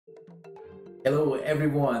Hello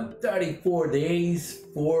everyone, 34 days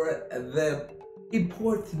for the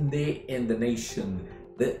important day in the nation,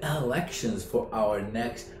 the elections for our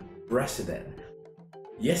next president.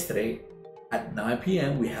 Yesterday at 9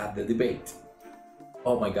 p.m. we had the debate.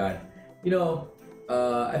 Oh my god. You know,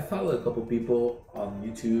 I follow a couple people on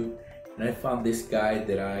YouTube and I found this guy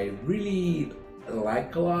that I really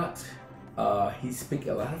like a lot. He speaks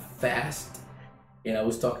a lot of fast, and I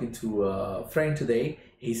was talking to a friend today.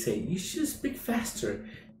 He said you should speak faster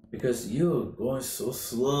because you're going so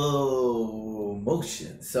slow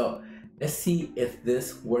motion. So let's see if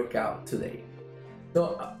this work out today.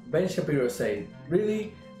 So Ben Shapiro said,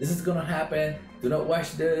 really, this is gonna happen. Do not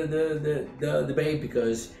watch the debate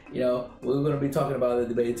because we're gonna be talking about the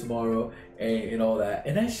debate tomorrow and all that.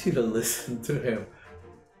 And I should have listened to him,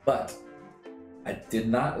 but I did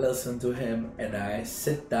not listen to him, and I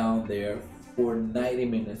sit down there for 90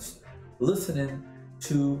 minutes listening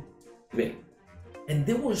to debate. And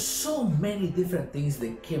there were so many different things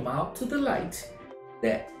that came out to the light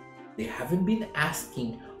that they haven't been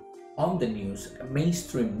asking on the news,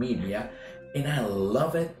 mainstream media, and I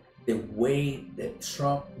love it the way that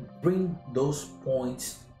Trump bring those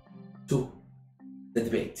points to the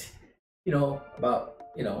debate. About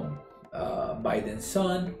Biden's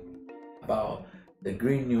son, about the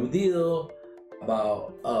Green New Deal,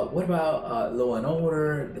 about what about law and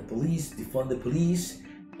order, the police, defund the police,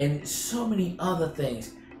 and so many other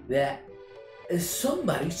things that is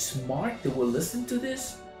somebody smart that will listen to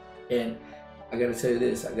this. And I gotta say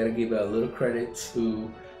this, I gotta give a little credit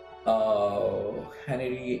to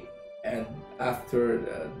Hannity, and after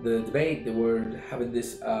the debate they were having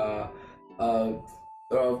this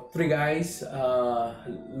three guys,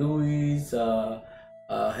 Luis,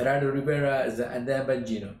 Gerardo Rivera, and then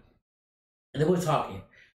Bengino, and they were talking.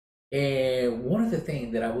 And one of the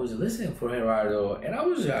things that I was listening for Gerardo, and I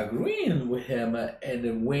was agreeing with him in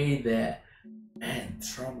the way that, man,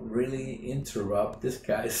 Trump really interrupt this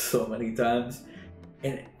guy so many times.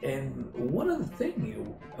 And one of the things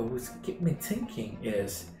it was kept me thinking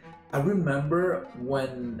is, I remember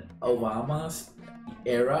when Obama's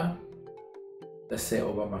era, let's say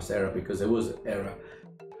Obama's era because it was an era.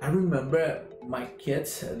 I remember my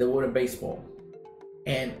kids, they were in baseball.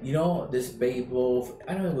 And this baseball,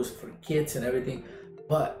 I know it was for kids and everything,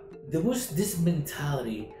 but there was this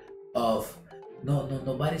mentality of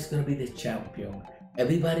nobody's gonna be the champion.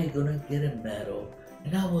 Everybody gonna get a medal.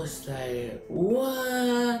 And I was like,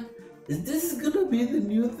 what? Is this gonna be the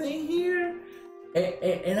new thing here?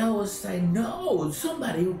 And I was like, no,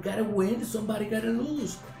 somebody gotta win, somebody gotta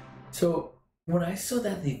lose. So when I saw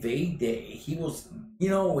that debate day, he was,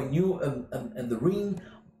 when you in the ring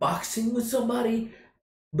boxing with somebody,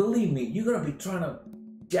 believe me, you're gonna be trying to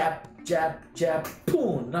jab,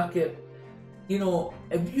 boom, knock it.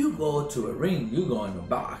 If you go to a ring, you go in a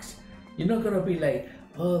box. You're not gonna be like,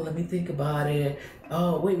 oh, let me think about it.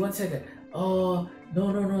 Oh, wait 1 second. Oh,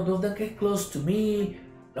 no, don't get close to me.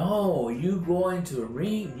 No, you go into a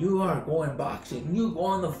ring, you are going boxing. You go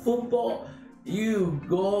on the football, you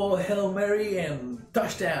go Hail Mary and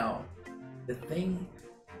touchdown. The thing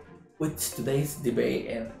with today's debate,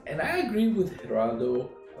 and I agree with Geraldo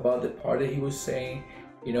about the part that he was saying,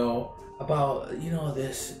 about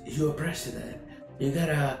this, you're president, you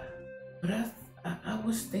gotta, but I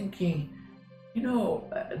was thinking,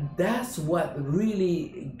 that's what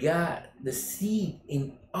really got the seed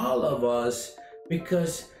in all of us,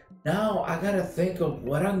 because now I gotta think of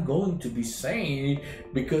what I'm going to be saying,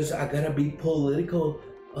 because I gotta be political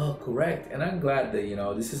correct. And I'm glad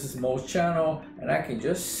that this is a small channel and I can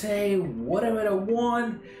just say whatever I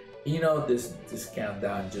want. This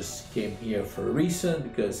countdown just came here for a reason,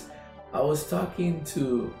 because I was talking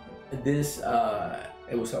to this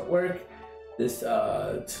it was at work, this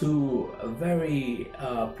two very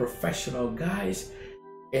professional guys,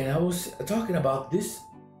 and I was talking about this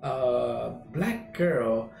black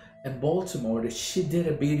girl in Baltimore that she did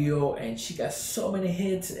a video and she got so many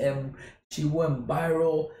hits and she went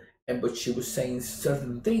viral, but she was saying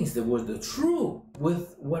certain things that was the truth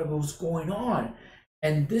with what was going on.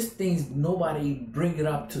 And these things nobody bring it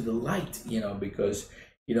up to the light, because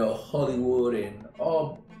Hollywood and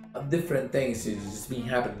all different things is just being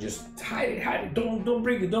happening. Just hide it, don't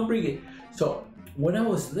bring it. So when I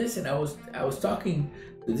was listening, I was talking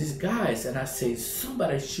to these guys, and I say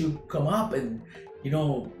somebody should come up and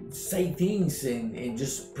say things and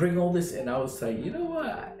just bring all this. And I was like, you know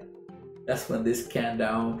what? That's when this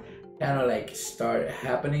countdown kind of like start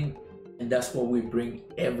happening, and that's what we bring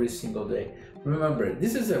every single day. Remember,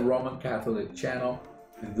 this is a Roman Catholic channel.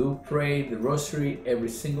 We do pray the rosary every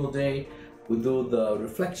single day. We do the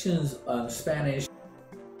reflections on Spanish.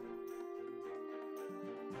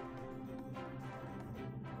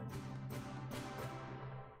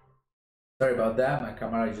 Sorry about that. My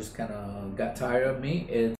camera just kind of got tired of me.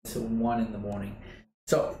 It's 1 in the morning.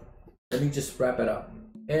 So let me just wrap it up.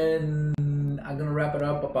 And I'm gonna wrap it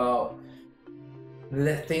up about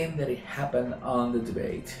the thing that it happened on the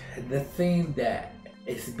debate. The thing that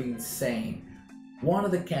is being saying. One of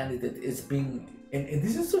the candidates is being, and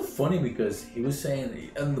this is so funny because he was saying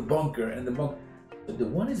in the bunker, but the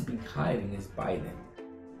one is being hiding is Biden.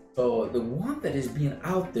 So the one that is being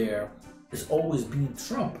out there is always being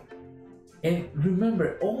Trump. And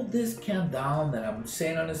remember, all this countdown that I'm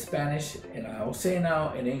saying on the Spanish and I'll say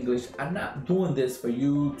now in English, I'm not doing this for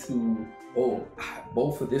you to,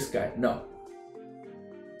 vote for this guy. No.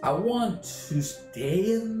 I want to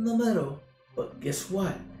stay in the middle, but guess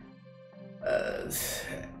what?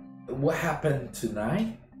 What happened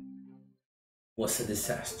tonight was a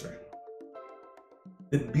disaster.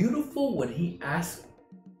 The beautiful when he asked,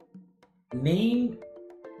 name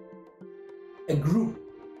a group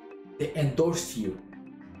that endorsed you,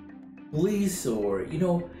 please, or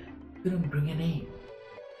couldn't bring a name.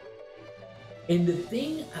 And the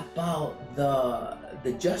thing about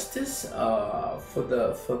the justice for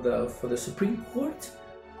the Supreme Court,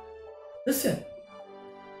 listen.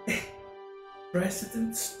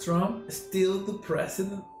 President Trump is still the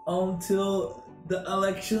president until the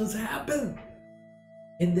elections happen.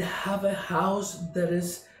 And they have a house that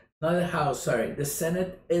is not a house, sorry, the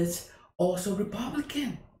Senate is also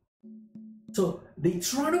Republican. So they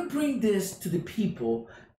try to bring this to the people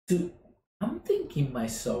to, I'm thinking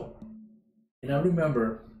myself, and I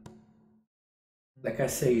remember, like I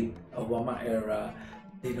said, Obama era,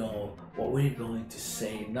 what we're going to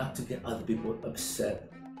say, not to get other people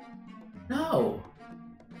upset. No.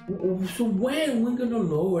 So when we're gonna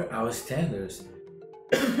lower our standards?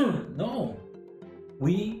 No.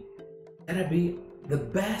 We gotta be the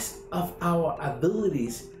best of our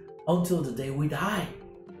abilities until the day we die.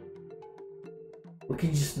 We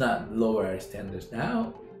can just not lower our standards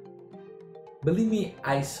now. Believe me,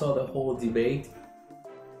 I saw the whole debate.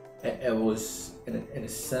 It was, in a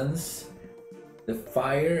sense, the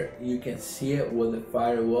fire, you can see it where the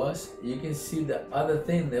fire was. You can see the other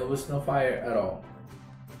thing, there was no fire at all.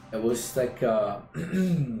 It was like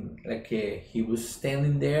he was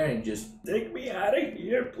standing there and just, take me out of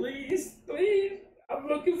here, please, please. I'm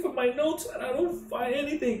looking for my notes and I don't find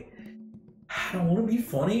anything. I don't want to be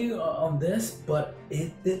funny on this, but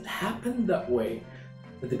it did happen that way.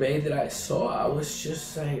 The debate that I saw, I was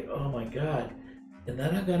just like, oh my God. And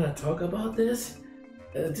then I gotta talk about this?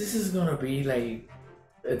 This is gonna be like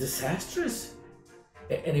a disastrous.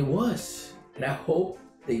 And it was. And I hope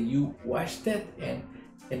that you watched it. And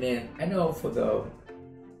then I know for the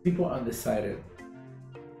people undecided,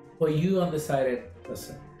 for you undecided,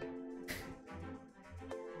 listen.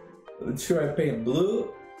 Should I paint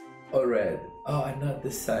blue or red? Oh, I'm not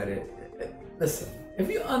decided. Listen, if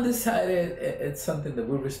you're undecided, it's something that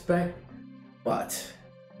we respect. But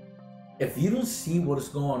if you don't see what is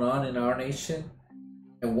going on in our nation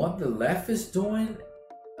and what the left is doing,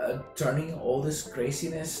 turning all this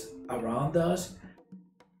craziness around us,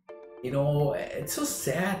 it's so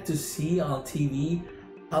sad to see on TV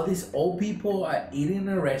how these old people are eating in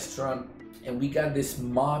a restaurant and we got this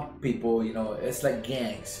mob people, it's like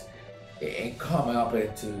gangs, and come up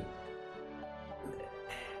into.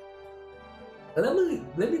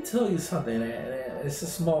 Let me tell you something. It's a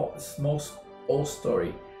small old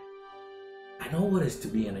story. I know what it's to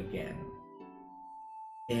be in a gang,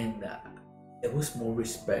 and there was more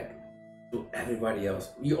respect to everybody else.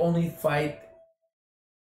 You only fight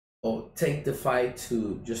or take the fight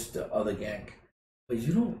to just the other gang, but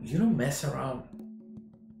you don't mess around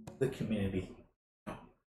the community.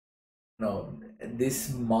 No,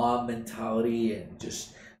 this mob mentality and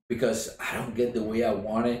just because I don't get the way I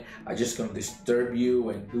want it, I just gonna disturb you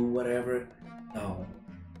and do whatever. No.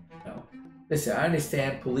 Listen, I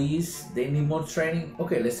understand police, they need more training.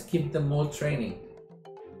 Okay, let's give them more training.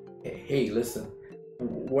 Hey, listen,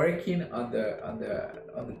 working on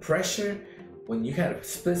the pressure, when you have a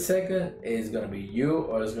split second, it's gonna be you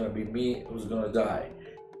or it's gonna be me who's gonna die.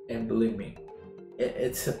 And believe me,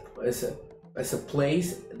 it's a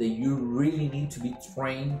place that you really need to be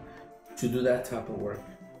trained to do that type of work.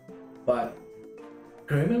 But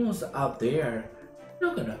criminals out there, they're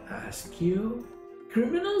not gonna ask you.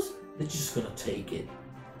 Criminals, they're just gonna take it.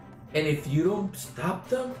 And if you don't stop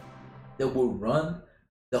them, they will run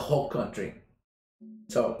the whole country.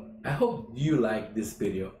 So I hope you like this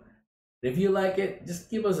video. If you like it, just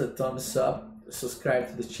give us a thumbs up, subscribe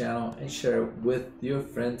to the channel, and share it with your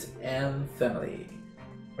friends and family.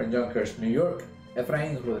 From Yonkers, New York,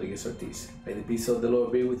 Efrain Rodriguez Ortiz. May the peace of the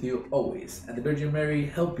Lord be with you always, and the Virgin Mary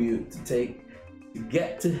help you to take to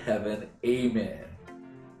get to heaven. Amen.